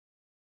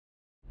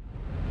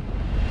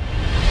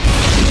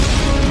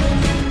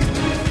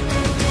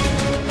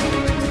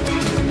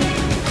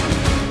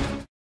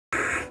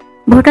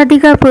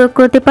ভোটাধিকার প্রয়োগ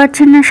করতে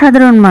পারছেন না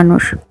সাধারণ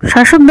মানুষ।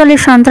 শাসক দলের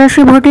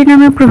সন্ত্রাসী ভোটের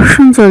নামে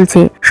প্রহসন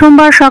চলছে।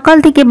 সোমবার সকাল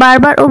থেকে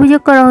বারবার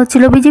অভিযোগ করা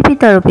হচ্ছিল বিজেপির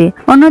তরফে।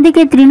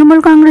 অন্যদিকে তৃণমূল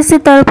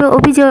কংগ্রেসের তরফে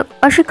অভিযোগ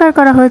অস্বীকার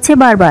করা হয়েছে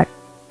বারবার।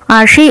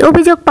 আর সেই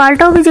অভিযোগ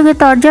পাল্টা অভিযোগের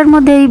তরজার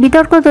মধ্যেই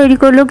বিতর্ক তৈরি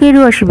করল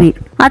গেরুয়া শিবির।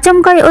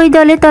 আচমকাই ওই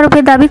দলের তরফে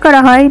দাবি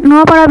করা হয়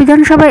নোয়াপাড়া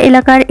বিধানসভা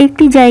এলাকার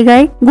একটি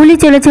জায়গায় গুলি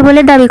চলেছে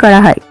বলে দাবি করা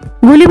হয়।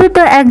 গুলিবিদ্ধ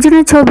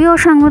একজনের ছবি ও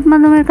সংবাদ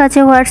মাধ্যমের কাছে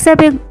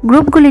হোয়াটসঅ্যাপে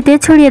গ্রুপগুলিতে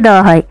ছড়িয়ে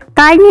দেওয়া হয়।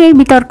 তাই নিয়েই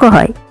বিতর্ক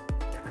হয়।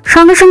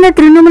 সঙ্গে সঙ্গে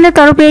তৃণমূলের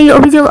তরফে এই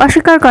অভিযোগ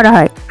অস্বীকার করা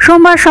হয়।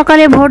 সোমবার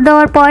সকালে ভোট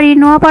দেওয়ার পরই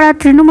নোয়াপাড়ার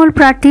তৃণমূল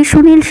প্রার্থী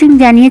সুনীল সিং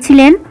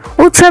জানিয়েছিলেন,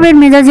 উৎসবের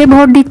মেজাজে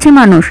ভোট দিচ্ছে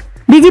মানুষ।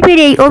 বিজেপির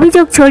এই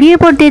অভিযোগ ছড়িয়ে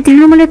পড়তে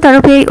তৃণমূলের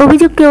তরফে এই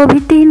অভিযোগকেও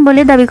ভিত্তিহীন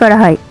বলে দাবি করা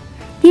হয়,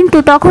 কিন্তু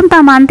তখন তা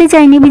মানতে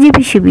চায়নি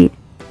বিজেপি শিবির।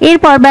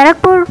 এরপর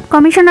ব্যারাকপুর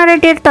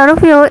কমিশনারেটের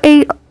তরফেও এই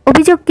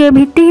অভিযোগকে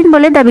ভিত্তিহীন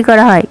বলে দাবি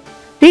করা হয়।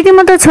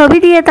 রীতিমতো ছবি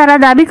দিয়ে তারা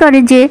দাবি করে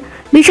যে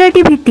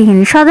বিষয়টি ভিত্তিহীন।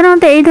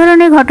 সাধারণত এই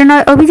ধরনের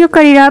ঘটনায়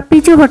অভিযোগকারীরা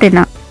পিছু হটে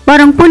না,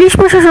 বরং পুলিশ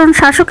প্রশাসন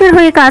শাসকের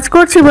হয়ে কাজ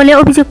করছে বলে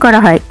অভিযোগ করা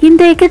হয়।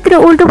 কিন্তু এক্ষেত্রে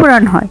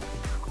উল্টোপুরাণ হয়।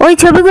 ওই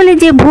ছবিগুলি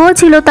যে ভুয়ো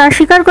ছিল তা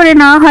স্বীকার করে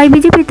নেওয়া হয়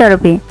বিজেপির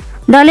তরফে।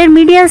 দলের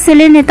মিডিয়া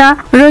সেলের নেতা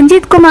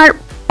রঞ্জিত কুমার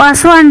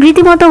পাসওয়ান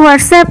রীতিমতো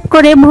হোয়াটসঅ্যাপ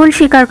করে ভুল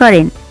স্বীকার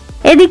করেন।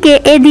 এদিকে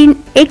এদিন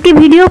একটি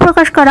ভিডিও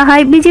প্রকাশ করা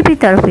হয় বিজেপির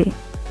তরফে,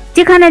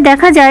 যেখানে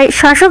দেখা যায়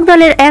শাসক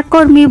দলের এক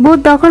কর্মী বুথ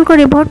দখল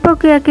করে ভোট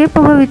প্রক্রিয়াকে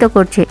প্রভাবিত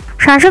করছে।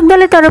 শাসক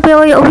দলের তরফে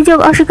ওই অভিযোগ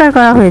অস্বীকার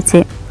করা হয়েছে।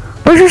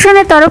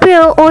 প্রশাসনের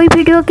তরফেও ওই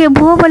ভিডিওকে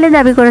ভুয়ো বলে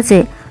দাবি করেছে,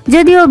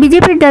 যদিও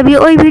বিজেপির দাবি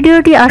ওই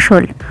ভিডিওটি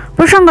আসল।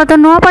 প্রসঙ্গত,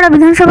 নোয়াপাড়া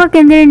বিধানসভা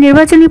কেন্দ্রের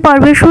নির্বাচনী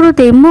পর্বের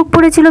শুরুতেই মুখ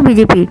পুড়েছিল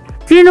বিজেপির।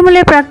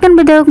 তৃণমূলের প্রাক্তন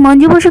বিধায়ক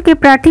মঞ্জু বসুকে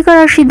প্রার্থী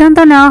করার সিদ্ধান্ত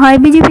নেওয়া হয়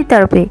বিজেপির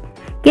তরফে।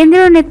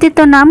 কেন্দ্রীয় নেতৃত্ব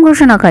নাম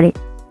ঘোষণা করে,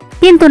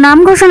 কিন্তু নাম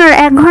ঘোষণার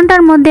 1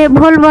 ঘন্টার মধ্যে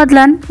ভোল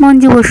বদলান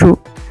মঞ্জু বসু।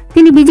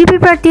 তিনি বিজেপি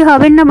প্রার্থী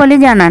হবেন না বলে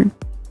জানান।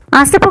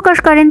 আস্থা প্রকাশ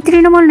করেন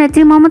তৃণমূল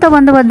নেত্রী মমতা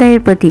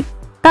বন্দ্যোপাধ্যায়ের প্রতি।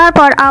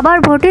 তারপর আবার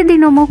ভোটের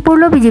দিনও মুখ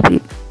পুড়ল বিজেপি,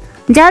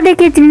 যা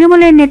দেখে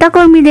তৃণমূলের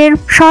নেতাকর্মীদের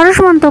সরস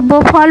মন্তব্য।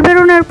 ফল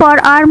বেরোনোর পর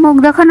আর মুখ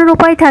দেখানোর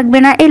উপায় থাকবে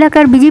না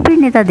এলাকার বিজেপির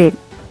নেতাদের।